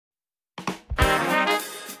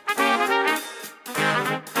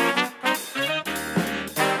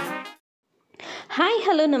Hi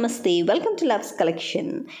hello నమస్తే welcome to loves collection.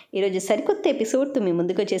 ఈరోజు సరికొత్త ఎపిసోడ్తో మీ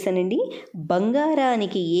ముందుకు వచ్చేసానండి.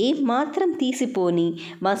 బంగారానికి ఏ మాత్రం తీసిపోని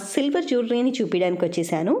మా సిల్వర్ జ్యువెలరీని చూపించడానికి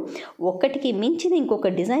వచ్చేసాను. ఒక్కటికి మించిన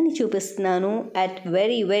ఇంకొక డిజైన్ని చూపిస్తున్నాను at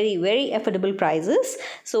very very very affordable prices.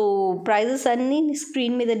 So prices అన్నీ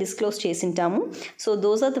స్క్రీన్ మీద disclose చేసింటాము. So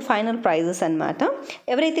those are the final prices అన్నమాట.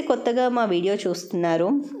 ఎవరైతే కొత్తగా మా వీడియో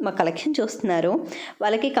చూస్తున్నారో, మా కలెక్షన్ చూస్తున్నారో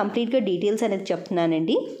వాళ్ళకి కంప్లీట్గా డీటెయిల్స్ అనేది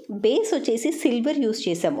చెప్తున్నానండి. బేస్ వచ్చేసి సిల్వర్ యూస్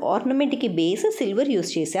చేసాం, ఆర్నమెంట్కి బేస్ సిల్వర్ యూస్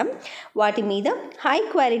చేసాం. వాటి మీద high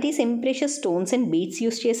quality semi precious stones and beads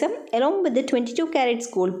use చేసాం. Along with 22 carats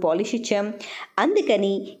gold polish ఇచ్చాం.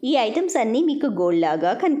 అందుకని ఈ ఐటమ్స్ అన్నీ మీకు గోల్డ్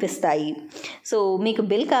లాగా కనిపిస్తాయి. సో మీకు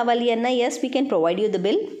బిల్ కావాలి అన్నా yes we can provide you the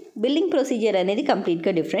bill. Billing procedure అనేది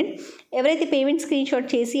కంప్లీట్గా డిఫరెంట్. ఎవరైతే పేమెంట్ స్క్రీన్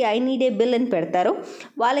షాట్ చేసి ఐ నీడ్ ఏ బిల్ అని పెడతారో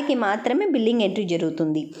వాళ్ళకి మాత్రమే బిల్లింగ్ ఎంట్రీ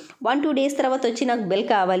జరుగుతుంది. 1-2 డేస్ తర్వాత వచ్చి నాకు బిల్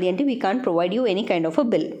కావాలి అంటే we can't provide you any kind of a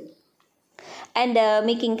bill. And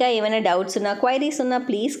మీకు ఇంకా ఏమైనా డౌట్స్ ఉన్నా, క్వైరీస్ ఉన్నా,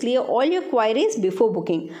 please clear all your queries before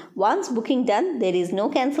booking. Once booking done there is no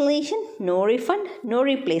cancellation, no refund, no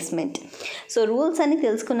replacement. So rules అన్ని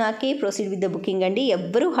తెలుసుకున్నాకే proceed with the booking అండి.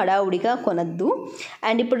 ఎవ్వరూ హడావుడిగా కొనద్దు.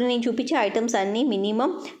 And ఇప్పుడు నేను చూపించే ఐటమ్స్ అన్నీ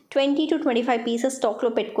మినిమం 20 to 25 పీసెస్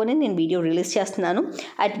స్టాక్లో పెట్టుకొని నేను వీడియో రిలీజ్ చేస్తున్నాను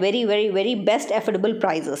at very very very best affordable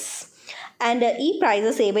prices. And ఈ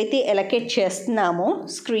ప్రైజెస్ ఏవైతే ఎలకేట్ చేస్తున్నామో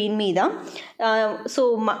స్క్రీన్ మీద, so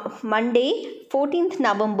Monday 14th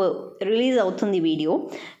November release అవుతుంది వీడియో.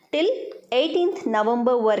 టిల్ 18th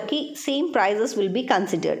నవంబర్ వరకు same prices will be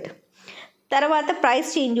considered. తర్వాత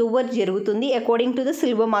ప్రైస్ చేంజ్ ఓవర్ జరుగుతుంది according to the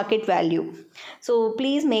silver market value. So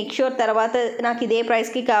please make sure తర్వాత నాకు ఇదే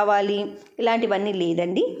ప్రైస్కి కావాలి ఇలాంటివన్నీ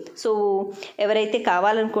లేదండి. సో ఎవరైతే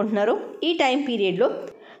కావాలనుకుంటున్నారో ఈ టైం పీరియడ్లో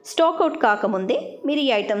స్టాక్ అవుట్ కాకముందే మీరు ఈ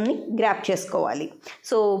ఐటమ్ని గ్రాప్ చేసుకోవాలి.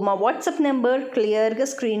 సో మా వాట్సాప్ నెంబర్ క్లియర్గా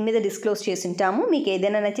స్క్రీన్ మీద డిస్క్లోజ్ చేసి ఉంటాము. మీకు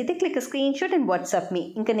ఏదైనా నచ్చితే click screen shot and WhatsApp మీ.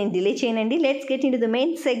 ఇంకా నేను డిలే చేయనండి. Let's get in to the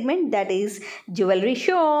main segment, that is jewellery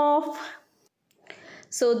show off.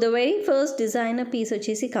 So the very first designer piece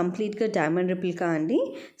వచ్చేసి కంప్లీట్గా డైమండ్ రిప్లికా అండి.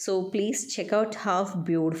 So please checkout how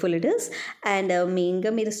beautiful it is. And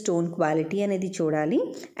మెయిన్గా మీరు stone quality అనేది చూడాలి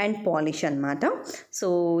and polish అనమాట. So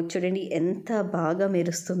చూడండి ఎంత బాగా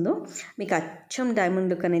మెరుస్తుందో, మీకు అచ్చం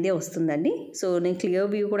డైమండ్ లుక్ అనేది వస్తుందండి. సో నేను క్లియర్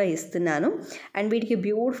వ్యూ కూడా ఇస్తున్నాను. అండ్ వీటికి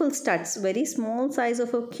beautiful studs, very small size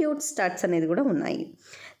of cute studs అనేది కూడా ఉన్నాయి.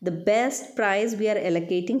 The best price we are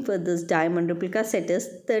allocating for this diamond replica set is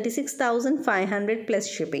 36,500 plus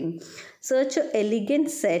shipping. Such an elegant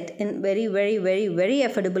set in very very very very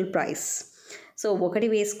affordable price. So ఒకటి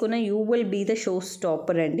వేసుకున్న you will be the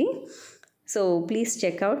showstopper అండి. So please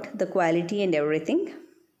check out the quality and everything.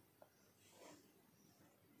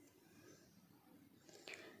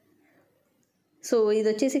 So ఇది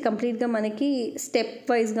వచ్చేసి కంప్లీట్గా మనకి step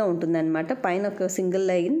వైజ్గా ఉంటుందన్నమాట. పైన ఒక single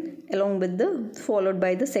line along with the followed by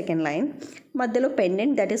the second line, మధ్యలో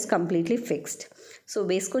pendant that is completely fixed. So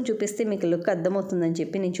వేసుకొని చూపిస్తే మీకు లుక్ అర్థమవుతుందని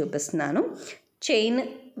చెప్పి నేను చూపిస్తున్నాను. Chain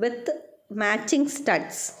with matching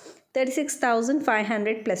studs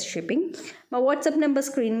 36,500 plus shipping. మా వాట్సాప్ నెంబర్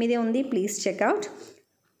స్క్రీన్ మీదే ఉంది, ప్లీజ్ చెక్అవుట్.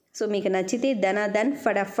 సో మీకు నచ్చితే దన్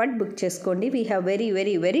ఫటాఫట్ బుక్ చేసుకోండి. We have very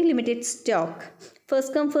very very limited stock.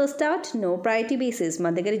 First come first out, no priority basis. మా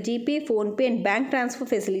దగ్గర GPay, PhonePe and bank transfer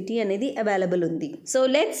facility అనేది అవైలబుల్ ఉంది. So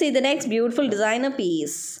let's see the next beautiful designer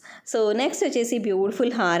piece. So next వచ్చేసి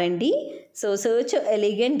beautiful hour అండి. So search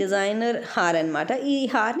elegant designer hour అనమాట. ఈ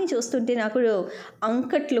హార్ని చూస్తుంటే నాకు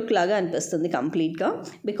అంకట్ లుక్ లాగా అనిపిస్తుంది కంప్లీట్గా.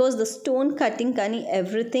 బికాస్ ద స్టోన్ కటింగ్ కానీ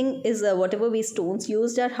everything is what ever we stones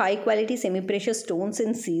used are high quality semi precious stones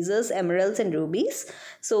in scissors, emeralds and rubies.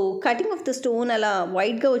 So cutting of the stone అలా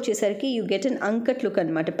వైట్గా వచ్చేసరికి you get an uncut look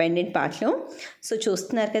అనమాట pendant పార్ట్లో. So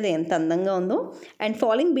చూస్తున్నారు కదా ఎంత అందంగా ఉందో. అండ్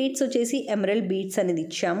ఫాలింగ్ బీడ్స్ వచ్చేసి ఎమరల్డ్ బీడ్స్ అనేది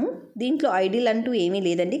ఇచ్చాము. దీంట్లో ఐడియల్ అంటూ ఏమీ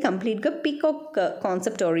లేదండి, కంప్లీట్గా పీకాక్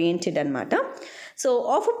కాన్సెప్ట్ ఓరియంటెడ్ అనమాట. సో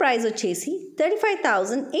ఆఫర్ ప్రైస్ వచ్చేసి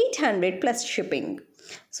 35,800 plus shipping.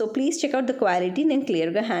 So please checkout the quality. నేను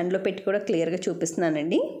క్లియర్గా హ్యాండ్లో పెట్టి కూడా క్లియర్గా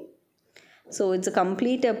చూపిస్తున్నానండి. So it's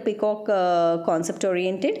complete peacock concept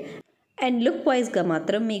oriented. And look వైజ్గా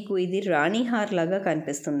మాత్రం మీకు ఇది రాణి హార్ లాగా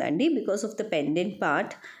కనిపిస్తుందండి. Because of the pendant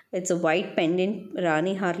part, it's white pendant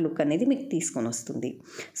Rani hour look అనేది మీకు తీసుకొని వస్తుంది.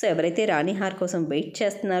 సో ఎవరైతే రాణి హార్ కోసం వెయిట్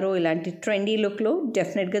చేస్తున్నారో ఇలాంటి ట్రెండీ లుక్లో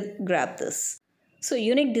డెఫినెట్గా grab this. So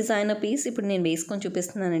unique designer piece ఇప్పుడు నేను వేసుకొని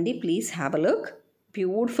చూపిస్తున్నానండి. Please have a look.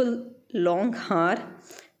 Beautiful long hour,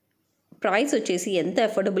 price వచ్చేసి ఎంత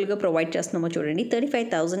అఫోర్డబుల్గా ప్రొవైడ్ చేస్తున్నామో చూడండి.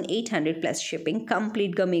 35,800 ప్లస్ షిప్పింగ్.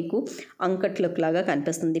 కంప్లీట్గా మీకు అంకట్ లుక్ లాగా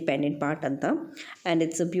కనిపిస్తుంది పెండెంట్ పార్ట్ అంతా. And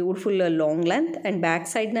it's beautiful long length and back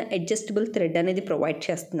సైడ్న అడ్జస్టబుల్ థ్రెడ్ అనేది ప్రొవైడ్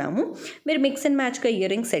చేస్తున్నాము. మీరు mix and మ్యాచ్గా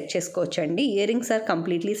ear rings set చేసుకోవచ్చండి. Ear rings are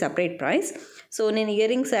completely separate price. So నేను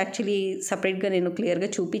ఇయర్ రింగ్స్ యాక్చువల్లీ సపరేట్గా నేను క్లియర్గా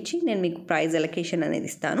చూపించి నేను మీకు ప్రైస్ అలొకేషన్ అనేది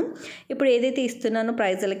ఇస్తాను. ఇప్పుడు ఏదైతే ఇస్తున్నానో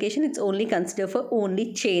price allocation it's only consider for only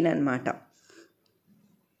chain అనమాట.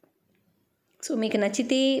 సో మీకు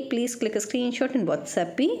నచ్చితే please click screen shot and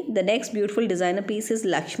WhatsApp. The next beautiful designer piece is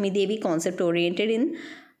Lakshmidevi concept oriented in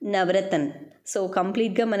నవరత్న్. So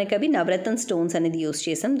కంప్లీట్గా మనకి అవి నవరత్న స్టోన్స్ అనేది యూస్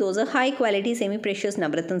చేసాం. Those are high quality semi precious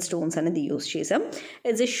Navratna stones అనేది use చేసాం.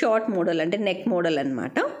 ఇట్స్ ఎ షార్ట్ మోడల్ అంటే neck model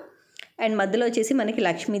అనమాట. And మధ్యలో వచ్చేసి మనకి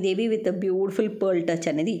Lakshmidevi with beautiful pearl touch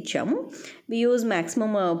అనేది ఇచ్చాము. We use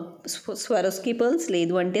maximum Swarovski pearls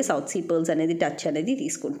లేదు అంటే సౌత్ సీ పర్ల్స్ అనేది టచ్ అనేది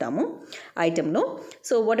తీసుకుంటాము ఐటెంలో.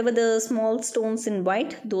 So what ever the small stones in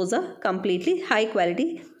white those are completely high quality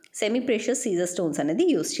semi precious Caesar stones అనేది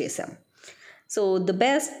యూస్ చేసాం. So the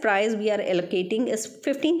best price we are ఎలొకేటింగ్ is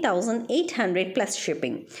 15,800 plus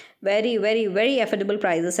shipping. Very very very affordable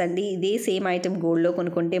prices అండి. ఇదే same item గోల్డ్లో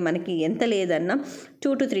కొనుక్కుంటే మనకి ఎంత లేదన్నా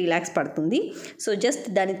 2 to 3 lakhs పడుతుంది. సో జస్ట్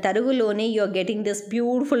దాని తరుగులోనే you are getting this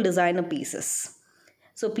beautiful designer pieces.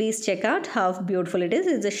 So please check out how beautiful it is.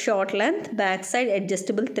 It's a short length back side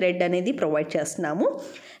adjustable thread అనేది ప్రొవైడ్ చేస్తున్నాము.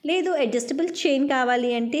 లేదు అడ్జస్టబుల్ చైన్ కావాలి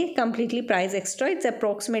అంటే completely price extra. It's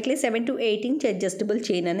approximately 7 to 8 inch adjustable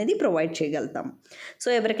chain అనేది provide చేయగలుగుతాం. So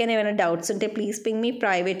ఎవరికైనా ఏమైనా doubts ఉంటే ప్లీజ్ పింగ్ మీ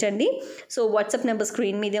ప్రైవేట్ అండి. సో వాట్సాప్ నెంబర్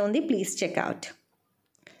స్క్రీన్ మీదే ఉంది, ప్లీజ్ చెక్ అవుట్.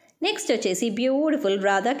 నెక్స్ట్ వచ్చేసి beautiful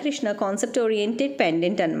Radhakrishna concept oriented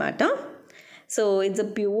pendant అనమాట. So it's a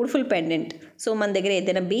beautiful pendant. So మన దగ్గర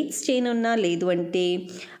ఏదైనా బీట్స్ చైన్ ఉన్నా లేదు అంటే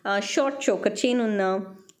షార్ట్ చోకర్ చైన్ ఉన్నా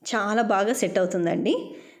చాలా బాగా సెట్ అవుతుందండి.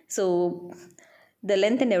 So the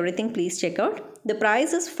length and everything please check out. The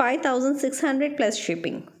price is 5,600 plus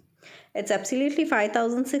shipping. It's absolutely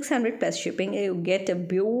 5,600 plus shipping. You get a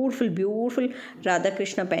beautiful Radha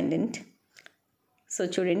Krishna pendant. So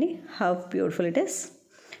చూడండి how beautiful it is.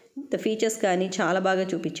 The features కానీ చాలా బాగా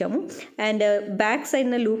చూపించాము. And back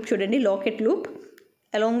సైడ్న loop చూడండి, locket loop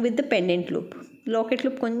along with the pendant loop. Locket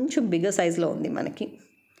loop కొంచెం bigger సైజ్లో ఉంది మనకి.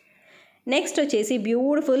 నెక్స్ట్ వచ్చేసి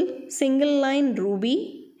beautiful single line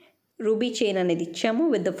ruby chain అనేది ఇచ్చాము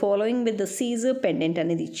with the following with the seizure pendant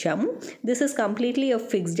అనేది ఇచ్చాము. దిస్ ఇస్ కంప్లీట్లీ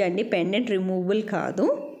ఫిక్స్డ్ అండి, పెండెంట్ రిమూవబుల్ కాదు.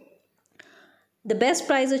 ద బెస్ట్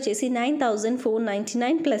ప్రైస్ వచ్చేసి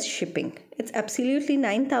 9,499 plus shipping. It's absolutely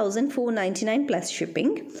 9,499 plus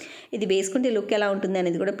shipping. ఇది వేసుకుంటే లుక్ ఎలా ఉంటుంది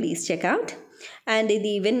అనేది కూడా ప్లీజ్ చెక్అవుట్. అండ్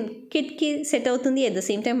ఇది ఈవెన్ కిడ్కి సెట్ అవుతుంది, అట్ ద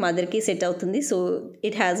సేమ్ టైం మదర్కి సెట్ అవుతుంది. So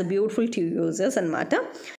it has a beautiful 2 users అనమాట.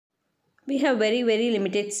 We have very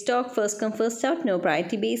limited stock, first come first out, no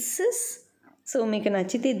priority basis. So మీకు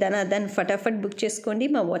నచ్చితే దాన్ని ఫటాఫట్ బుక్ చేసుకోండి.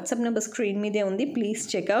 మా వాట్సాప్ నెంబర్ స్క్రీన్ మీదే ఉంది, ప్లీజ్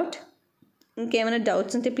చెక్అవుట్. ఇంకేమైనా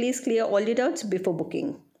డౌట్స్ ఉంటే please clear all the doubts before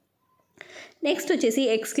booking. Next వచ్చేసి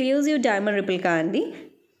ఎక్స్క్లూజివ్ డైమండ్ రిప్లికా అండి.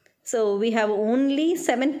 So we have only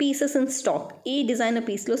 7 pieces in stock. ఈ డిజైనర్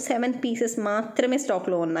పీస్లో 7 pieces మాత్రమే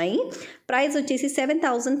స్టాక్లో ఉన్నాయి. ప్రైస్ వచ్చేసి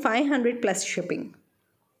 7,500 plus shipping.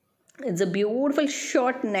 It's a beautiful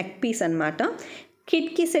short neck piece అనమాట.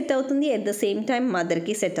 కిడ్కి సెట్ అవుతుంది, అట్ ద సేమ్ టైం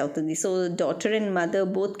మదర్కి సెట్ అవుతుంది. So daughter and mother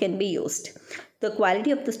both can be used. The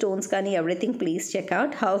quality of the stones కానీ everything please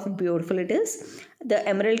checkout how beautiful it is. The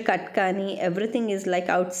emerald cut కానీ everything is like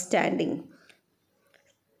out standing.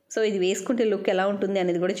 So ఇది వేసుకుంటే look ఎలా ఉంటుంది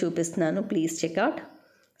అనేది కూడా చూపిస్తున్నాను, ప్లీజ్ చెక్అవుట్.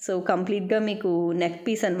 సో కంప్లీట్గా మీకు నెక్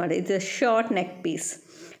పీస్ అనమాట. It's a short neck piece.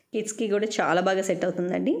 కిడ్స్కి కూడా చాలా బాగా సెట్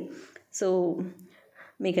అవుతుందండి. సో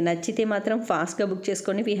మీకు నచ్చితే మాత్రం ఫాస్ట్గా బుక్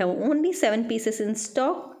చేసుకోండి. We have only 7 pieces in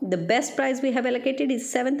stock. The best price we have allocated is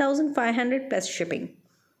 7,500 plus shipping.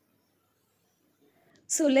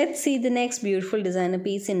 So let's see the next beautiful designer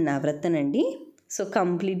piece in నవరత్న అండి. సో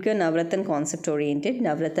కంప్లీట్గా నవరత్న కాన్సెప్ట్ ఓరియంటెడ్.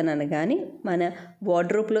 నవరత్న అనగానే మన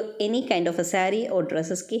వార్డ్రోబ్లో any kind of a sari ఓ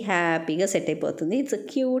డ్రెస్సెస్కి హ్యాపీగా set అయిపోతుంది. It's a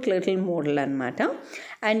cute little model అనమాట.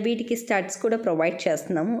 And వీటికి studs కూడా provide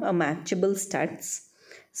చేస్తున్నాము, మ్యాచబుల్ స్టడ్స్.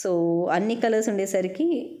 సో అన్ని కలర్స్ ఉండేసరికి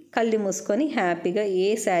కళ్ళు మూసుకొని హ్యాపీగా ఏ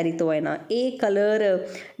శారీతో అయినా ఏ కలర్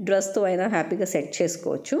డ్రెస్తో అయినా హ్యాపీగా సెట్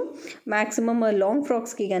చేసుకోవచ్చు. మ్యాక్సిమమ్ లాంగ్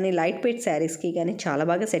ఫ్రాక్స్కి కానీ లైట్ వెయిట్ శారీస్కి కానీ చాలా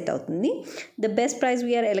బాగా సెట్ అవుతుంది. The best price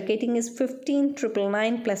we are ఎలొకేటింగ్ is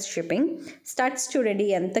 15,999 plus shipping. Studs చూడండి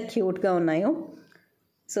ఎంత క్యూట్గా ఉన్నాయో.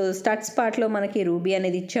 సో స్టడ్స్ పార్ట్లో మనకి రూబీ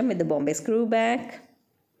అనేది ఇచ్చాం with the Bombay screw back.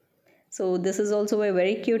 So this is also a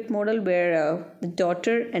very cute model wear the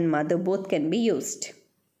daughter and mother both can be used.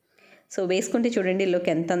 So వేసుకుంటే చూడండి లుక్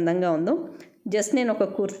ఎంత అందంగా ఉందో. జస్ట్ నేను ఒక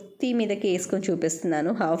కుర్తీ మీదకి వేసుకొని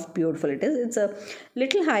చూపిస్తున్నాను. Half beautiful it is. It's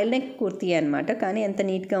little high neck kurti అనమాట, కానీ ఎంత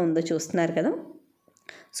నీట్గా ఉందో చూస్తున్నారు కదా.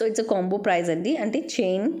 So it's a combo price అండి, అంటే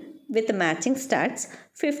chain with matching starts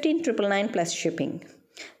 15,999 plus shipping.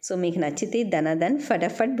 So మీకు నచ్చితే దన్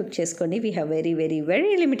ఫటాఫట్ బుక్ చేసుకోండి. We have very very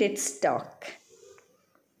very limited stock.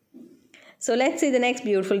 So let's see the next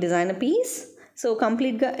beautiful designer piece. So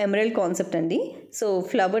కంప్లీట్గా ఎమరల్డ్ కాన్సెప్ట్ అండి. So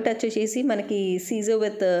flower touch వచ్చేసి మనకి సీజర్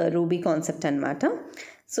విత్ రూబీ కాన్సెప్ట్ అనమాట.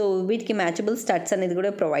 So వీటికి మ్యాచబుల్ స్టడ్స్ అనేది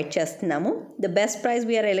కూడా ప్రొవైడ్ చేస్తున్నాము. The best price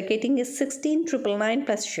we are ఎలొకేటింగ్ is 16,999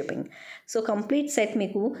 plus shipping. So complete set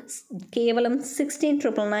మీకు కేవలం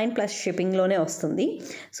 16,999 ప్లస్ షిప్పింగ్లోనే వస్తుంది.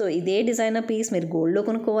 సో ఇదే డిజైనర్ పీస్ మీరు గోల్డ్లో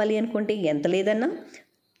కొనుక్కోవాలి అనుకుంటే ఎంత లేదన్నా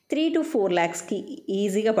 3 to 4 lakhsకి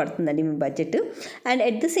ఈజీగా పడుతుందండి మీ budget. And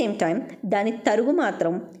at the same time దాని తరుగు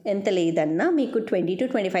మాత్రం ఎంత లేదన్నా మీకు 20,000 to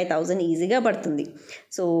 25,000 ఈజీగా పడుతుంది.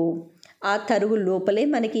 సో ఆ తరుగు లోపలే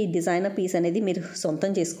మనకి డిజైనర్ పీస్ అనేది మీరు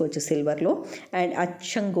సొంతం చేసుకోవచ్చు సిల్వర్లో, అండ్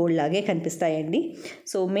అచ్చం గోల్డ్ లాగే కనిపిస్తాయండి.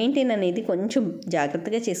 సో మెయింటైన్ అనేది కొంచెం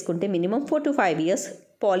జాగ్రత్తగా చేసుకుంటే మినిమం 4 to 5 years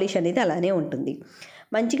పాలిష్ అనేది అలానే ఉంటుంది.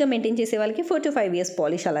 మంచిగా మెయింటైన్ చేసే వాళ్ళకి 4 to 5 years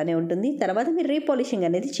పాలిష్ అలానే ఉంటుంది. తర్వాత మీరు రీపాలిషింగ్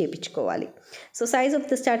అనేది చేయించుకోవాలి. So size of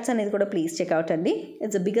the starts అనేది కూడా ప్లీజ్ చెక్అవుట్ అండి.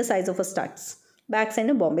 It's a bigger size of a starts. Back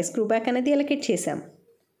side Bombay screw back అనేది ఎలకేట్ చేసాం.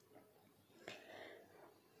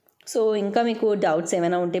 సో ఇంకా మీకు డౌట్స్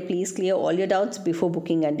ఏమైనా ఉంటే please clear all your doubts before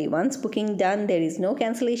booking అండి. Once booking done there is no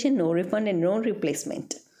cancellation, no refund and no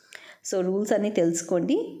replacement. So rules అన్నీ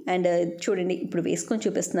తెలుసుకోండి. And చూడండి ఇప్పుడు వేసుకొని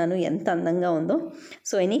చూపిస్తున్నాను ఎంత అందంగా ఉందో.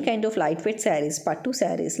 So any kind of light weight saris, పట్టు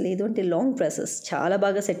శారీస్, లేదు అంటే లాంగ్ డ్రెస్సెస్ చాలా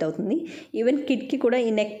బాగా సెట్ అవుతుంది. ఈవెన్ కిడ్కి కూడా ఈ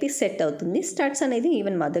నెక్ పీస్ సెట్ అవుతుంది. స్టడ్స్ అనేది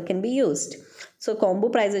even mother can be used. So combo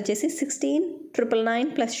price వచ్చేసి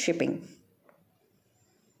 16,999 ప్లస్ షిప్పింగ్.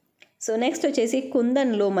 సో నెక్స్ట్ వచ్చేసి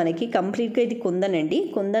కుందన్లో మనకి కంప్లీట్గా ఇది కుందన్ అండి.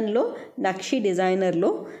 కుందన్లో నక్షి డిజైనర్లో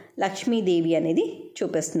లక్ష్మీదేవి అనేది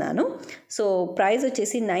చూపిస్తున్నాను. సో ప్రైస్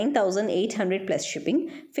వచ్చేసి 9,800 ప్లస్ షిప్పింగ్.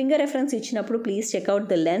 ఫింగర్ రెఫరెన్స్ ఇచ్చినప్పుడు please checkout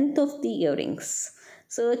the length of the ear rings.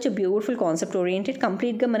 So it's beautiful concept oriented,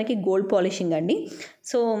 కంప్లీట్గా మనకి గోల్డ్ పాలిషింగ్ అండి.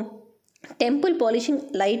 సో టెంపుల్ పాలిషింగ్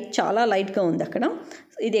చాలా లైట్గా ఉంది అక్కడ.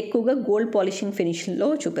 ఇది ఎక్కువగా గోల్డ్ పాలిషింగ్ ఫినిష్లో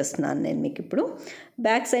చూపిస్తున్నాను నేను మీకు ఇప్పుడు.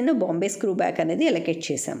 Back side Bombay screw back అనేది ఎలకేట్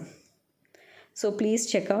చేసాం. So please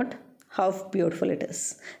checkout how beautiful it is.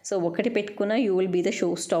 So ఒకటి పెట్టుకున్న you will be the show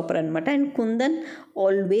stopper అనమాట. And kundan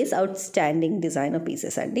always out standing designer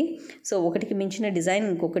pieces అండి. సో ఒకటికి మించిన డిజైన్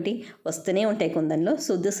ఇంకొకటి వస్తూనే ఉంటాయి కుందన్లో.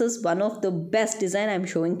 So this is one of the best design I'm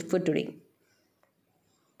showing for today.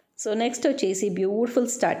 So next వచ్చేసి beautiful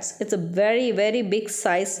studs. It's a very very big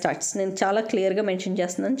size studs. నేను చాలా క్లియర్గా మెన్షన్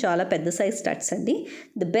చేస్తున్నాను, చాలా పెద్ద సైజ్ స్టడ్స్ అండి.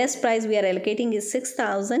 The best price we are ఎలొకేటింగ్ is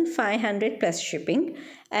 6,500 plus shipping.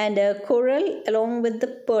 And coral along with the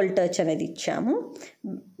pearl touch అనేది ఇచ్చాము.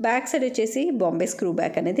 బ్యాక్ సైడ్ వచ్చేసి బాంబే స్క్రూ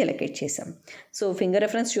బ్యాక్ అనేది ఎలకేట్ చేసాం. సో ఫింగర్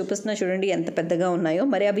రెఫరెన్స్ చూపిస్తున్నా చూడండి ఎంత పెద్దగా ఉన్నాయో.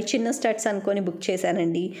 మరి అవి చిన్న స్టడ్స్ అనుకొని బుక్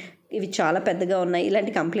చేశానండి, ఇవి చాలా పెద్దగా ఉన్నాయి,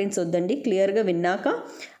 ఇలాంటి కంప్లైంట్స్ వద్దండి. క్లియర్గా విన్నాక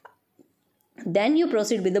then you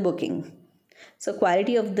proceed with the booking. So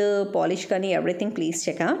quality of the polish kani everything please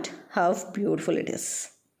check out how beautiful it is.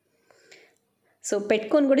 So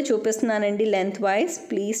పెట్టుకొని కూడా చూపిస్తున్నానండి length wise.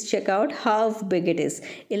 Please checkout how big it is.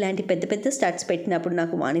 ఇలాంటి పెద్ద పెద్ద స్టడ్స్ పెట్టినప్పుడు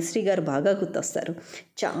నాకు వాణిశ్రీ గారు బాగా గుర్తొస్తారు.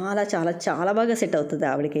 చాలా చాలా చాలా బాగా సెట్ అవుతుంది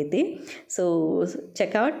ఆవిడకైతే. సో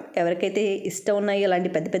చెక్అవుట్, ఎవరికైతే ఇష్టం ఉన్నాయో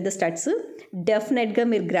అలాంటి పెద్ద పెద్ద స్టడ్స్ డెఫినెట్గా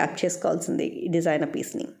మీరు గ్రాప్ చేసుకోవాల్సింది ఈ డిజైనర్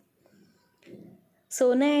పీస్ని. So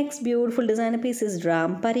next beautiful designer piece is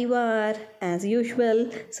Ram Parivar as usual.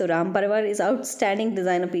 So Ram Parivar is outstanding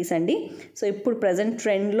designer piece అండి. సో ఇప్పుడు ప్రజెంట్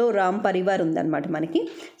ట్రెండ్లో రామ్ పరివార్ ఉందన్నమాట మనకి.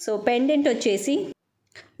 సో పెండెంట్ వచ్చేసి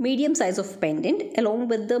medium size of pendant along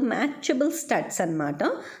with the matchable studs అనమాట.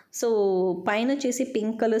 So పైన వచ్చేసి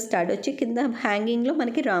pink colour stud వచ్చి కింద హ్యాంగింగ్లో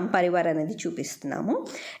మనకి రామ్ పరివార్ అనేది చూపిస్తున్నాము.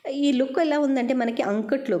 ఈ లుక్ ఎలా ఉందంటే మనకి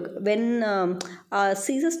uncut look. When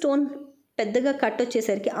CZ stone పెద్దగా కట్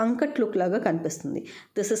వచ్చేసరికి అంకట్ లుక్ లాగా కనిపిస్తుంది.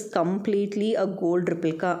 This is completely a gold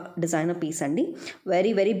replica designer piece అండి.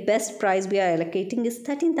 Very very best price we are ఎలొకేటింగ్ is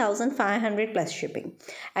 13,500 plus shipping.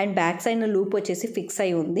 And back side loop వచ్చేసి ఫిక్స్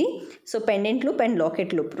అయి ఉంది. So pendant loop and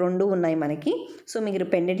locket loop రెండు ఉన్నాయి మనకి. సో మీరు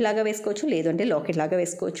పెండెంట్ లాగా వేసుకోవచ్చు, లేదంటే లాకెట్ లాగా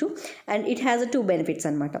వేసుకోవచ్చు. అండ్ ఇట్ హ్యాస్ 2 బెనిఫిట్స్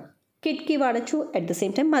అనమాట. కిడ్కి వాడచ్చు, అట్ ద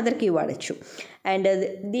సేమ్ టైం మదర్కి వాడచ్చు. అండ్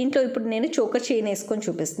దీంట్లో ఇప్పుడు నేను చోకర్ చైన్ వేసుకొని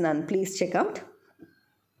చూపిస్తున్నాను. Please checkout.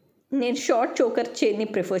 నేను షార్ట్ చోకర్ చైన్ని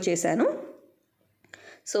ప్రిఫర్ చేశాను.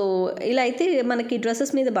 సో ఇలా అయితే మనకి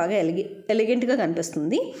డ్రెస్సెస్ మీద బాగా ఎలిగెంట్గా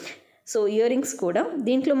కనిపిస్తుంది. సో ఇయర్ రింగ్స్ కూడా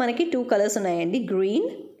దీంట్లో మనకి 2 కలర్స్ ఉన్నాయండి, గ్రీన్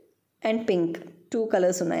అండ్ పింక్ 2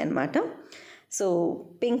 కలర్స్ ఉన్నాయన్నమాట. సో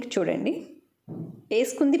పింక్ చూడండి,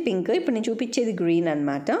 వేసుకుంది పింక్, ఇప్పుడు నేను చూపించేది గ్రీన్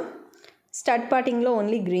అనమాట. స్టడ్ పార్టింగ్లో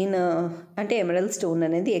ఓన్లీ గ్రీన్ అంటే ఎమరల్డ్ స్టోన్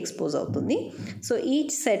అనేది ఎక్స్పోజ్ అవుతుంది. So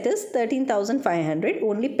each set is 13,500.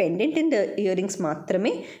 Only pendant and ear rings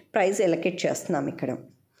మాత్రమే ప్రైస్ ఎలకేట్ చేస్తున్నాం ఇక్కడ.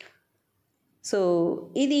 సో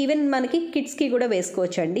ఇది ఈవెన్ మనకి కిడ్స్కి కూడా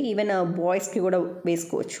వేసుకోవచ్చు అండి, ఈవెన్ బాయ్స్కి కూడా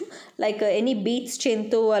వేసుకోవచ్చు. లైక్ ఎనీ బీట్స్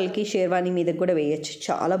చైన్తో వాళ్ళకి షేర్వానీ మీద కూడా వేయచ్చు,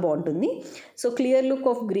 చాలా బాగుంటుంది. So clear look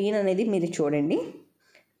of green అనేది మీరు చూడండి.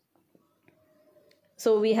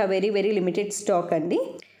 So we have very very limited stock అండి.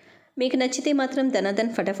 మీకు నచ్చితే మాత్రం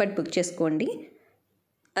ధనాధన్ ఫటాఫట్ బుక్ చేసుకోండి.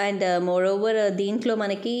 అండ్ మోర్ ఓవర్ దీంట్లో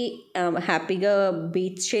మనకి హ్యాపీగా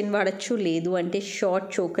బీట్స్ చైన్ వాడచ్చు, లేదు అంటే షార్ట్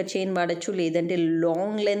చోకర్ చైన్ వాడచ్చు, లేదంటే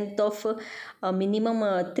long length of minimum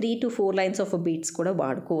 3 to 4 lines of beats కూడా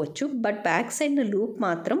వాడుకోవచ్చు. బట్ బ్యాక్ సైడ్ లూప్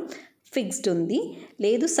మాత్రం ఫిక్స్డ్ ఉంది.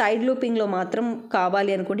 లేదు సైడ్ లూపింగ్లో మాత్రం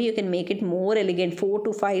కావాలి అనుకుంటే you can make it more elegant, 4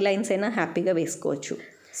 to 5 lines అయినా హ్యాపీగా వేసుకోవచ్చు.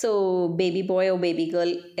 సో బేబీ బాయ్ ఓ బేబీ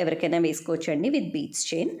గర్ల్ ఎవరికైనా వేసుకోవచ్చు అండి విత్ బీట్స్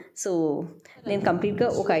చైన్. సో నేను కంప్లీట్గా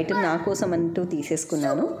ఒక ఐటమ్ నా కోసం అంటూ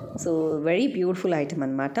తీసేసుకున్నాను. సో వెరీ బ్యూటిఫుల్ ఐటమ్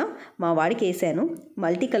అనమాట. మా వాడికి వేసాను,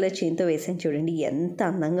 మల్టీ కలర్ చైన్తో వేసాను. చూడండి ఎంత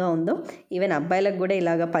అందంగా ఉందో. ఈవెన్ అబ్బాయిలకు కూడా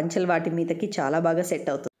ఇలాగ పంచల్ వాటి మీదకి చాలా బాగా సెట్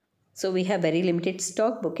అవుతుంది. So we have very limited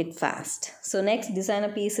stock, book it fast. So next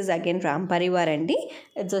designer piece is again Ram Parivar అండి.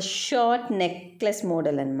 It's a short necklace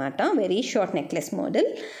model అనమాట, very short necklace model.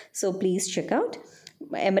 So please checkout.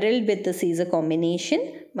 Emerald with Caesar combination,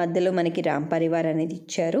 మధ్యలో మనకి రామ్ పరివార్ అనేది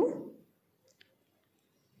ఇచ్చారు.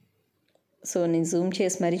 So నేను Zoom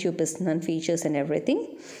చేసి మరీ చూపిస్తున్నాను features and everything.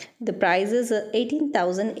 The price is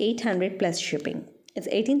 18,800 plus shipping.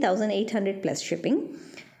 It's 18,800 plus shipping.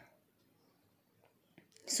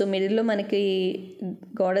 So మిడిల్లో మనకి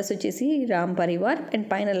గాడెస్ వచ్చేసి రామ్ పరివార్ అండ్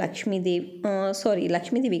పైన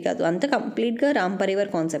లక్ష్మీదేవి కాదు, అంత కంప్లీట్గా రామ్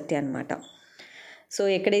పరివార్ కాన్సెప్టే అనమాట. సో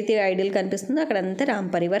ఎక్కడైతే ఐడల్ కనిపిస్తుందో అక్కడంతా రామ్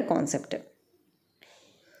పరివార్ కాన్సెప్ట్.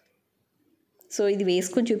 సో ఇది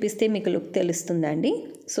వేసుకొని చూపిస్తే మీకు లుక్ తెలుస్తుందండి.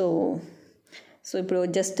 సో ఇప్పుడు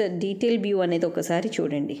జస్ట్ డీటెయిల్ వ్యూ అనేది ఒకసారి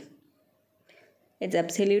చూడండి. It's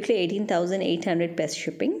absolutely 18,800 plus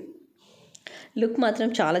shipping. Look మాత్రం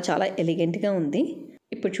చాలా చాలా ఎలిగెంట్గా ఉంది.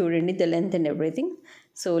 ఇప్పుడు చూడండి the length and everything.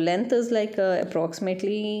 So length is like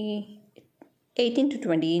approximately 18 to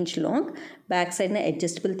 20 inch long. Back సైడ్న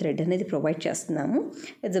అడ్జస్టబుల్ థ్రెడ్ అనేది ప్రొవైడ్ చేస్తున్నాము.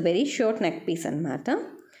 It's a very short neck piece అనమాట.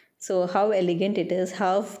 So how elegant it is,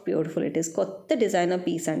 how beautiful it is. కొత్త designer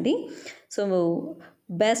piece అండి. So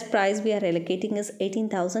best price we are ఎలొకేటింగ్ is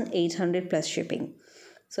 18,800 plus shipping.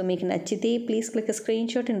 So మీకు నచ్చితే please click screen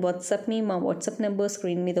shot and WhatsApp మీ. మా WhatsApp number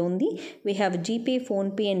screen మీద ఉంది. We have GPay,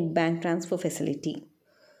 PhonePe and bank transfer facility.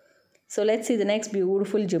 So let's see the next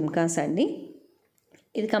beautiful jhumkas అండి.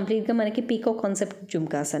 ఇది కంప్లీట్గా మనకి పీకో concept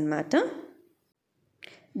jhumkas అనమాట.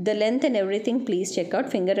 The length and everything please checkout.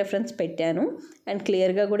 Finger reference పెట్టాను and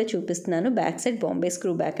క్లియర్గా కూడా చూపిస్తున్నాను. Back side Bombay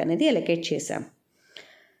screw back అనేది ఎలొకేట్ చేశాం.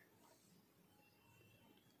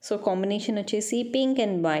 సో కాంబినేషన్ వచ్చేసి పింక్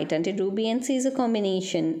అండ్ వైట్, అంటే ruby and Caesar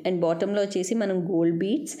combination. And బాటంలో వచ్చేసి మనం gold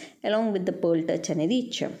beads along with the pearl touch అనేది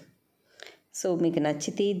ఇచ్చాం. సో మీకు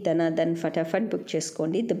నచ్చితే ధనాధన్ ఫటాఫట్ బుక్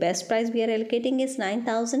చేసుకోండి. The best price we are ఎలొకేటింగ్ is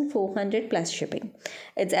 9,400 plus shipping.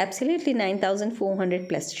 It's absolutely 9,400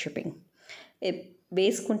 plus shipping.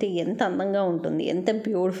 వేసుకుంటే ఎంత అందంగా ఉంటుంది, ఎంత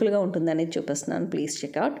బ్యూటిఫుల్గా ఉంటుంది అనేది చూపిస్తున్నాను. Please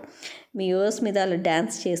checkout. మీ ఇయర్స్ మీద అలా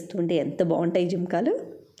డ్యాన్స్ చేస్తుంటే ఎంత బాగుంటాయి జుమ్కాలు.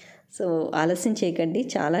 సో ఆలస్యం చేయకండి,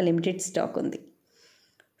 చాలా లిమిటెడ్ స్టాక్ ఉంది.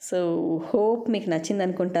 సో హోప్ మీకు నచ్చింది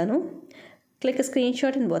అనుకుంటాను. Click screen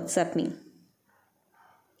shot and WhatsApp me.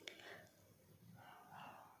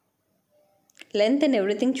 Length and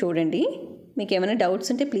everything చూడండి. మీకు ఏమైనా డౌట్స్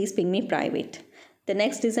ఉంటే please ping me private. The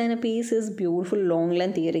next designer piece is beautiful long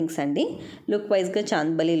length ear rings అండి. లుక్ వైజ్గా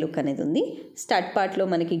చాంద్బలి లుక్ అనేది ఉంది. స్టడ్ పార్ట్లో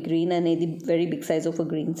మనకి గ్రీన్ అనేది very big size of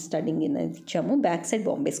green studying అనేది ఇచ్చాము. Back side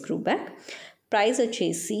Bombay screw back. Price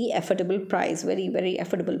వచ్చేసి affordable price, very very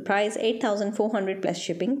affordable price, 8,400 plus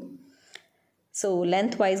shipping. So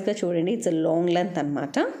length వైజ్గా చూడండి, ఇట్స్ అ లాంగ్ లెంత్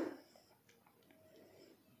అనమాట.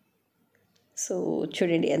 సో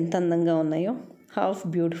చూడండి ఎంత అందంగా ఉన్నాయో, how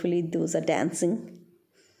beautifully those are dancing.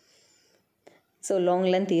 So long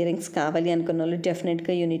length ear rings కావాలి అనుకున్న వాళ్ళు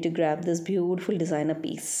డెఫినెట్గా you need to grab this beautiful designer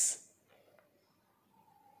piece.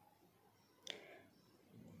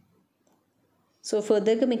 So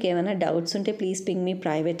ఫర్దర్గా మీకు ఏమైనా డౌట్స్ ఉంటే ప్లీజ్ పింగ్ మీ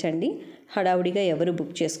ప్రైవేట్ అండి. హడావుడిగా ఎవరు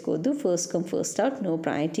బుక్ చేసుకోవద్దు. First come first out, no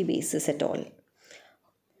priority basis at all.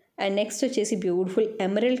 And next వచ్చేసి బ్యూటిఫుల్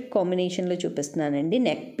ఎమరల్డ్ కాంబినేషన్లో చూపిస్తున్నానండి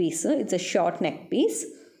neck piece. It's a short neck piece.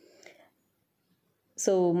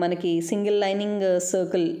 So మనకి సింగిల్ లైనింగ్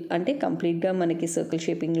సర్కిల్, అంటే కంప్లీట్గా మనకి సర్కిల్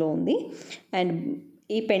షేపింగ్లో ఉంది. అండ్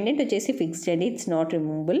ఈ పెండెంట్ వచ్చేసి ఫిక్స్డ్ అండి, ఇట్స్ నాట్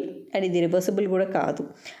రిమూవబుల్. అండ్ ఇది రివర్సబుల్ కూడా కాదు.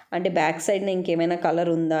 అంటే బ్యాక్ సైడ్న ఇంకేమైనా కలర్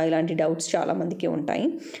ఉందా ఇలాంటి డౌట్స్ చాలామందికి ఉంటాయి.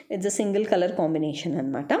 It's a single colour combination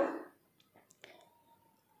అనమాట.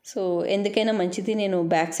 సో ఎందుకైనా మంచిది నేను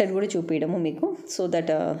బ్యాక్ సైడ్ కూడా చూపించడము మీకు, సో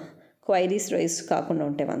దట్ క్వైరీస్ రైస్ కాకుండా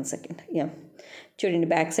ఉంటాయి. 1 సెకండ్. యా, చూడండి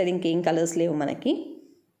బ్యాక్ సైడ్ ఇంకేం కలర్స్ లేవు మనకి.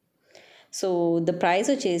 సో ద ప్రైస్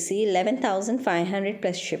వచ్చేసి 11,500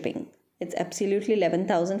 plus shipping. It's absolutely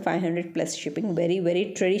 11,500 plus shipping. Very very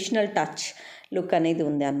traditional touch look అనేది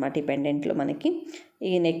ఉంది అనమాట ఈ పెండెంట్లో మనకి.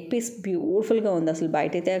 ఈ నెక్ పీస్ బ్యూటిఫుల్గా ఉంది, అసలు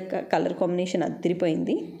బయట అయితే కలర్ కాంబినేషన్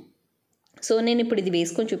అదిరిపోయింది. సో నేను ఇప్పుడు ఇది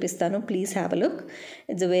వేసుకొని చూపిస్తాను, please have a look.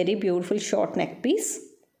 It's a very beautiful short neck piece.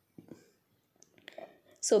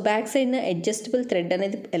 So back సైడ్న అడ్జస్టబుల్ థ్రెడ్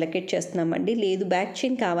అనేది ఎలకేట్ చేస్తున్నామండి. లేదు బ్యాక్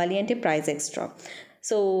చైన్ కావాలి అంటే price extra.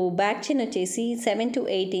 So back chain వచ్చేసి 7 to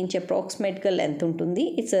 8 ఇంచ్ అప్రాక్సిమేట్గా లెంత్ ఉంటుంది.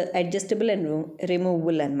 ఇట్స్ అడ్జస్టబుల్ అండ్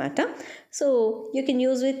రిమూవబుల్ అనమాట. So you can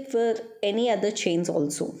use with for any other chains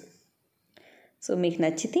also. So మీకు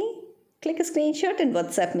నచ్చితే click screen shot and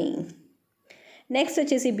WhatsApp me. Next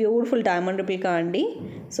వచ్చేసి beautiful diamond replica అండి.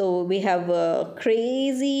 So we have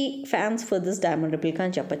crazy fans for this diamond replica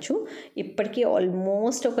అని చెప్పచ్చు. ఇప్పటికీ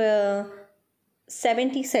almost ఒక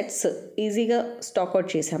 70 sets ఈజీగా stock out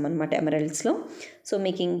చేసామన్నమాట ఎమరల్డ్స్లో. సో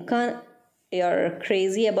మీకు ఇంకా you're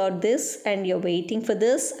crazy about this and you're waiting for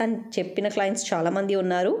this అని చెప్పిన క్లయింట్స్ చాలామంది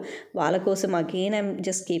ఉన్నారు. వాళ్ళ కోసం again I'm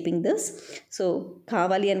just keeping this. So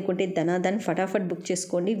కావాలి అనుకుంటే దన్ ఫటాఫట్ బుక్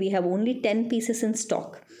చేసుకోండి. We have only 10 pieces in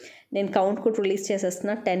stock. నేను కౌంట్ కూడా రిలీజ్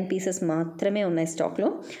చేసేస్తున్నా, 10 పీసెస్ మాత్రమే ఉన్నాయి స్టాక్లో.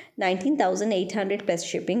 19,800 plus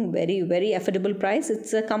shipping. Very very affordable price.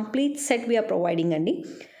 It's a complete set we are providing అండి.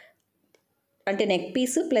 అంటే neck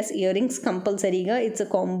piece plus ear rings కంపల్సరీగా ఇట్స్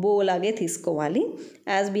కాంబో లాగే తీసుకోవాలి,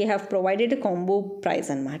 as we have provided combo price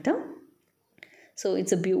అనమాట. So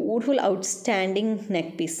it's a beautiful out standing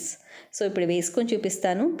neck piece. So ఇప్పుడు వేసుకొని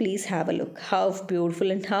చూపిస్తాను, please have a look. How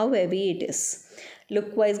beautiful and how heavy it is.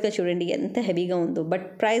 Look వైజ్గా చూడండి ఎంత హెవీగా ఉందో, బట్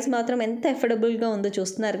ప్రైస్ మాత్రం ఎంత అఫోర్డబుల్గా ఉందో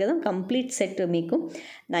చూస్తున్నారు కదా. కంప్లీట్ సెట్ మీకు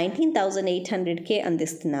 19,800కే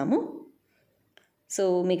అందిస్తున్నాము. సో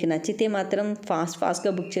మీకు నచ్చితే మాత్రం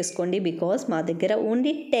ఫాస్ట్గా బుక్ చేసుకోండి, బికాస్ మా దగ్గర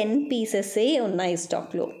ఓన్లీ 10 పీసెసే ఉన్నాయి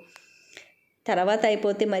స్టాక్లో. తర్వాత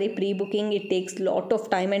అయిపోతే మరి pre booking it takes lot of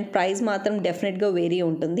time and price మాత్రం డెఫినెట్గా వేరీ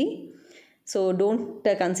ఉంటుంది. So don't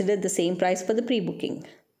consider the same price for the pre booking.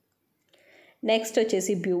 Next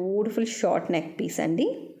వచ్చేసి బ్యూటిఫుల్ షార్ట్ నెక్ పీస్ అండి,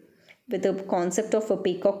 with concept of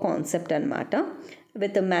peacock concept అనమాట.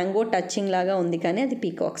 విత్ మ్యాంగో టచింగ్ లాగా ఉంది కానీ అది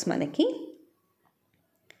పీకాక్స్ మనకి.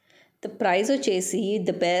 ద ప్రైస్ వచ్చేసి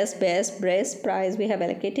the best price we have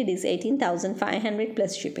allocated is 18,500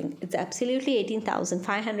 plus shipping. It's absolutely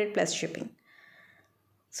 18,500 plus shipping.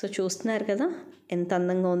 So చూస్తున్నారు కదా ఎంత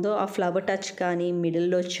అందంగా ఉందో. ఆ ఫ్లవర్ టచ్ కానీ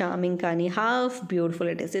మిడిల్లో చార్మింగ్ కానీ half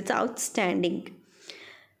beautiful it is. It's out standing.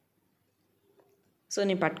 So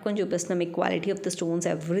నేను పట్టుకొని చూపిస్తున్నా మీకు quality of the stones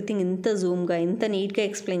everything ఇంత జూమ్గా ఇంత నీట్గా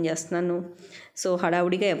ఎక్స్ప్లెయిన్ చేస్తున్నాను. సో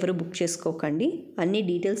హడావుడిగా ఎవరు బుక్ చేసుకోకండి, అన్ని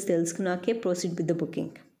details తెలుసుకున్నాకే proceed with the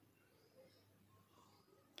booking.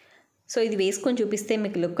 So ఇది వేసుకొని చూపిస్తే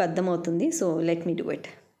మీకు లుక్ అర్థమవుతుంది. So let me do it.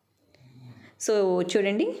 So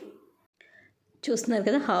చూడండి, చూస్తున్నారు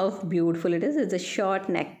కదా how beautiful it is. It's a short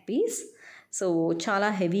neck piece. So చాలా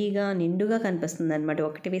హెవీగా నిండుగా కనిపిస్తుంది అనమాట.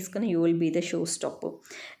 ఒకటి వేసుకొని you will be the show stop.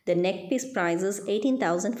 The neck piece prices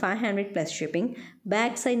 18,500 plus shipping.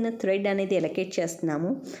 Back సైడ్న థ్రెడ్ అనేది ఎలకేట్ చేస్తున్నాము.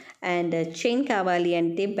 అండ్ చైన్ కావాలి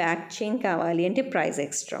అంటే బ్యాక్ చైన్ కావాలి అంటే price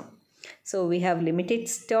extra. So we have limited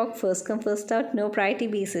stock, first come first out, no priority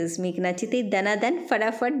basis. మీకు నచ్చితే దన్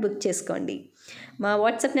ఫటాఫట్ బుక్ చేసుకోండి. మా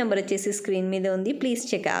వాట్సాప్ నెంబర్ వచ్చేసి స్క్రీన్ మీద ఉంది, please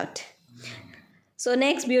checkout. So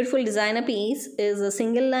next beautiful designer piece is a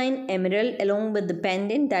single line emerald along with the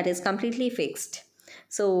pendant that is completely fixed.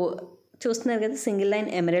 So చూస్తున్నారు కదా సింగిల్ లైన్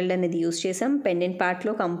ఎమరల్డ్ అనేది యూస్ చేసాం. పెండెంట్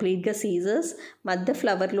పార్ట్లో కంప్లీట్గా సీజర్స్, మధ్య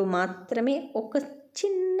ఫ్లవర్లో మాత్రమే ఒక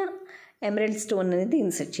చిన్న ఎమరల్డ్ స్టోన్ అనేది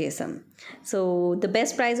ఇన్సర్ట్ చేసాం. సో ద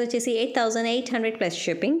బెస్ట్ ప్రైస్ వచ్చేసి 8,800 plus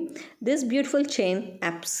shipping. This beautiful chain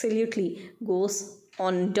absolutely goes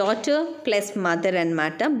on daughter plus mother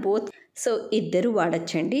అనమాట, బోత్. సో ఇద్దరు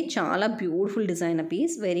వాడచ్చండి. చాలా beautiful designer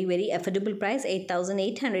piece, very very affordable price,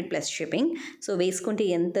 8,800 plus shipping. So వేసుకుంటే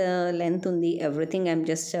ఎంత లెంత్ ఉంది everything. I'm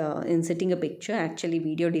just inserting a picture. Actually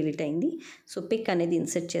video delete అయింది, so pick అనేది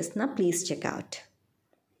insert చేస్తున్నా, please checkout.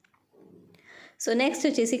 So next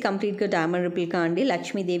వచ్చేసి కంప్లీట్గా డైమండ్ రిప్లికా అండి.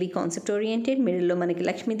 లక్ష్మీదేవి కాన్సెప్ట్ ఓరియంటెడ్, మిడిల్లో మనకి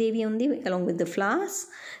లక్ష్మీదేవి ఉంది along with the flowers.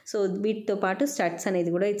 So వీటితో పాటు స్టడ్స్ అనేది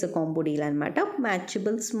కూడా ఇట్స్ అ కాంబో డీల్ అనమాట.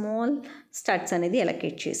 మ్యాచబుల్ స్మాల్ స్టడ్స్ అనేది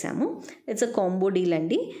ఎలకేట్ చేసాము. ఇట్స్ అ కాంబో డీల్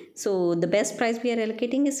అండి. So the best price we are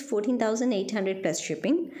allocating is 14,800 plus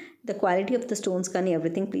shipping. The quality of the stones కానీ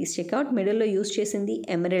everything please checkout. మిడిల్లో యూస్ చేసింది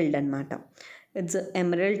emerald అనమాట. It's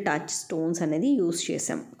emerald touch stones అనేది use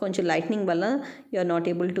చేసాం. కొంచెం లైట్నింగ్ వల్ల you are not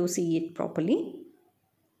able to see it properly.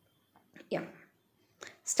 Yeah,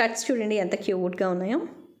 studs చూడండి ఎంత క్యూట్గా ఉన్నాయో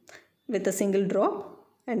with a single drop.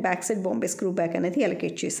 And back side Bombay screw back అనేది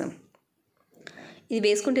అలొకేట్ చేసాం. ఇది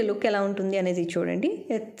వేసుకుంటే లుక్ ఎలా ఉంటుంది అనేది చూడండి.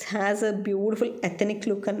 It has a beautiful ethnic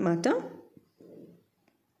look అనమాట.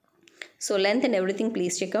 So length and everything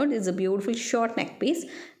please checkout. It's a beautiful short neck piece.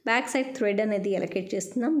 Back side thread అనేది అలొకేట్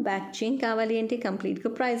చేస్తున్నాం. బ్యాక్ చైన్ కావాలి అంటే కంప్లీట్గా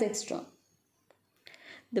price extra.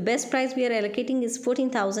 The best price we are allocating is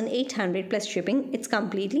 14,800 plus shipping. It's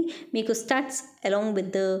completely మీకు studs along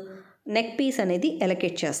with the neck piece అనేది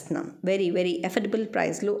allocate చేస్తున్నాం. Very very affordable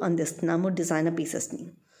ప్రైస్లో అందిస్తున్నాము డిజైనర్ పీసెస్ని.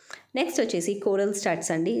 నెక్స్ట్ వచ్చేసి కోరల్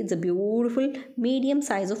స్టడ్స్ అండి. It's a beautiful medium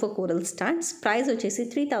size of a coral studs. Price వచ్చేసి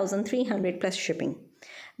 3,300 plus shipping.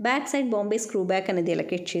 Back side Bombay screw back అనేది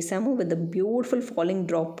అలొకేట్ చేసాము. With the beautiful falling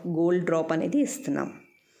drop gold drop అనేది ఇస్తున్నాం.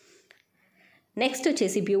 నెక్స్ట్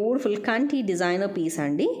వచ్చేసి బ్యూటిఫుల్ కంటి డిజైనర్ పీస్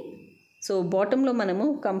అండి. సో బాటంలో మనము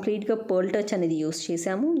కంప్లీట్గా పర్ల్ టచ్ అనేది యూస్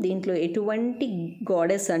చేసాము. దీంట్లో ఎటువంటి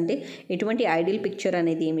గాడెస్ అంటే ఎటువంటి ఐడియల్ పిక్చర్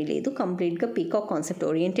అనేది ఏమీ లేదు. కంప్లీట్గా పీకాక్ కాన్సెప్ట్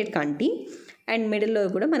ఓరియంటెడ్ కంటి అండ్ మిడిల్లో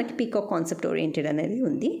కూడా మనకి పీకాక్ కాన్సెప్ట్ ఓరియంటెడ్ అనేది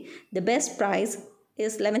ఉంది. The best price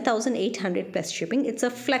is 11,800 plus shipping. It's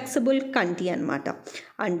a flexible కంటి అనమాట.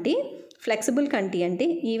 అంటే ఫ్లెక్సిబుల్ కంటి అంటే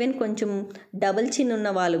ఈవెన్ కొంచెం డబల్ చిన్ ఉన్న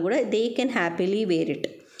వాళ్ళు కూడా they can happily wear it.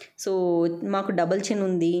 So మాకు డబల్ చిన్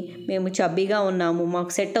ఉంది, మేము చబ్బీగా ఉన్నాము,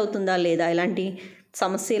 మాకు సెట్ అవుతుందా లేదా ఇలాంటి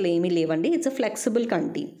సమస్యలు ఏమీ లేవండి. ఇట్స్ అ ఫ్లెక్సిబుల్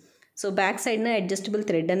కంటి. సో బ్యాక్ సైడ్న అడ్జస్టబుల్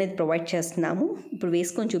థ్రెడ్ అనేది ప్రొవైడ్ చేస్తున్నాము. ఇప్పుడు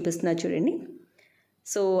వేసుకొని చూపిస్తున్నా చూడండి.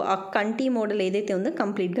 సో ఆ కంటి మోడల్ ఏదైతే ఉందో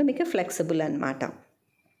కంప్లీట్గా మీకు ఫ్లెక్సిబుల్ అనమాట.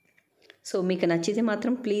 సో మీకు నచ్చితే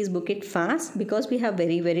మాత్రం please book it fast because we have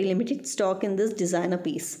very very limited stock in this designer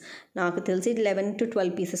piece. నాకు తెలిసి 11 to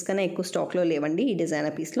 12 పీసెస్ కన్నా ఎక్కువ స్టాక్లో లేవండి ఈ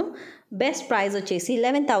డిజైనర్ పీస్లో. బెస్ట్ ప్రైస్ వచ్చేసి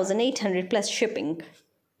 11,800 plus shipping.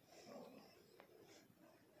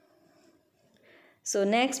 So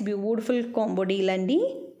next beautiful combo deal అండి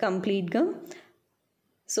కంప్లీట్గా.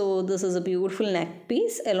 So this is a beautiful neck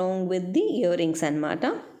piece along with the ear rings అనమాట.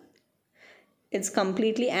 It's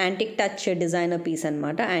completely antique touch designer piece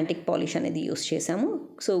అనమాట. యాంటిక్ పాలిష్ అనేది యూస్ చేసాము.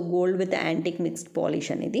 So gold with antique mixed polish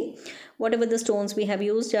అనేది. What ever the stones we have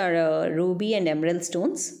used are ruby and emerald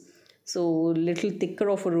stones. So little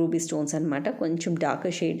thicker of ruby stones అనమాట. కొంచెం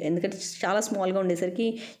darker shade, ఎందుకంటే చాలా స్మాల్గా ఉండేసరికి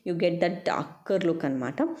you get that darker look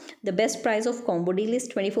అనమాట. The best price of combo deal is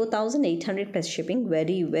 24,800 plus shipping.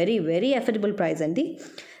 Very very very affordable price అండి.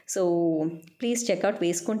 So please checkout.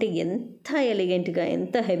 వేసుకుంటే ఎంత ఎలిగెంట్గా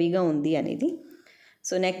ఎంత హెవీగా ఉంది అనేది.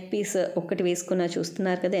 సో నెక్ పీస్ ఒక్కటి వేసుకున్నా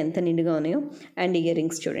చూస్తున్నారు కదా ఎంత నిండుగా ఉన్నాయో. అండ్ ఇయర్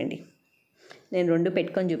రింగ్స్ చూడండి, నేను రెండు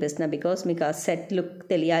పెట్టుకొని చూపిస్తున్నా బికాస్ మీకు ఆ సెట్ లుక్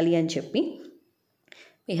తెలియాలి అని చెప్పి.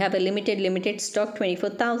 We have a limited stock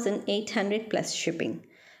 24,800 plus shipping.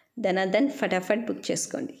 Then ఫటాఫట్ బుక్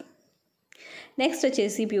చేసుకోండి. నెక్స్ట్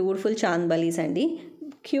వచ్చేసి బ్యూటిఫుల్ చాంద్ బలీస్ అండి.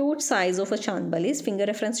 Cute size of a Chand బలీస్. Finger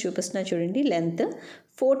reference చూపిస్తున్నా చూడండి. Length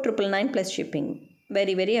 4,999 plus shipping.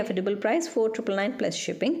 Very very affordable price 4,999 plus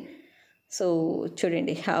shipping. So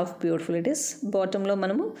చూడండి హౌ బ్యూటిఫుల్ ఇట్ ఇస్. బాటంలో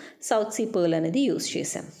మనము south sea pearl అనేది యూస్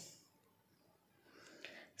చేసాం.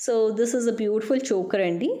 So this is a beautiful choker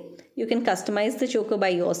అండి. You can customise the choker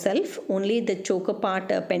by your self. Only the choker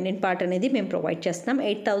part pendant part అనేది మేము provide చేస్తున్నాం.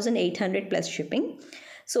 8,800 plus shipping.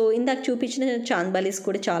 So ఇందాక చూపించిన చాంద్ బాలీస్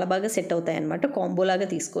కూడా చాలా బాగా సెట్ అవుతాయి అన్నమాట. కాంబోలాగా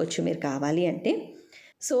తీసుకోవచ్చు మీరు కావాలి అంటే.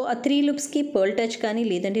 సో ఆ 3 లూప్స్కి పర్ల్ టచ్ కానీ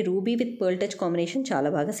లేదంటే ruby with pearl touch combination చాలా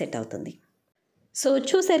బాగా సెట్ అవుతుంది. సో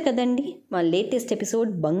చూశారు కదండి మా లేటెస్ట్ ఎపిసోడ్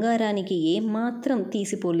బంగారానికి ఏమాత్రం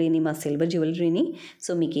తీసిపోలేని మా సిల్వర్ జ్యువెలరీని.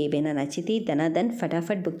 సో మీకు ఏవైనా నచ్చితే దెన్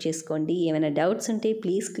ఫటాఫట్ బుక్ చేసుకోండి. ఏమైనా డౌట్స్ ఉంటే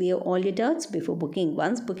please clear all your doubts before booking.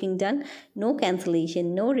 Once booking done, no cancellation,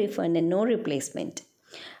 no refund and no replacement.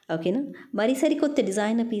 ఓకేనా? మరి సరికొత్త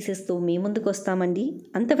డిజైనర్ పీసెస్తో మీ ముందుకు వస్తామండి.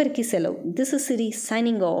 అంతవరకు సెలవు. This is Siri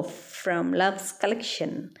signing off from loves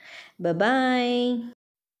collection. Bye.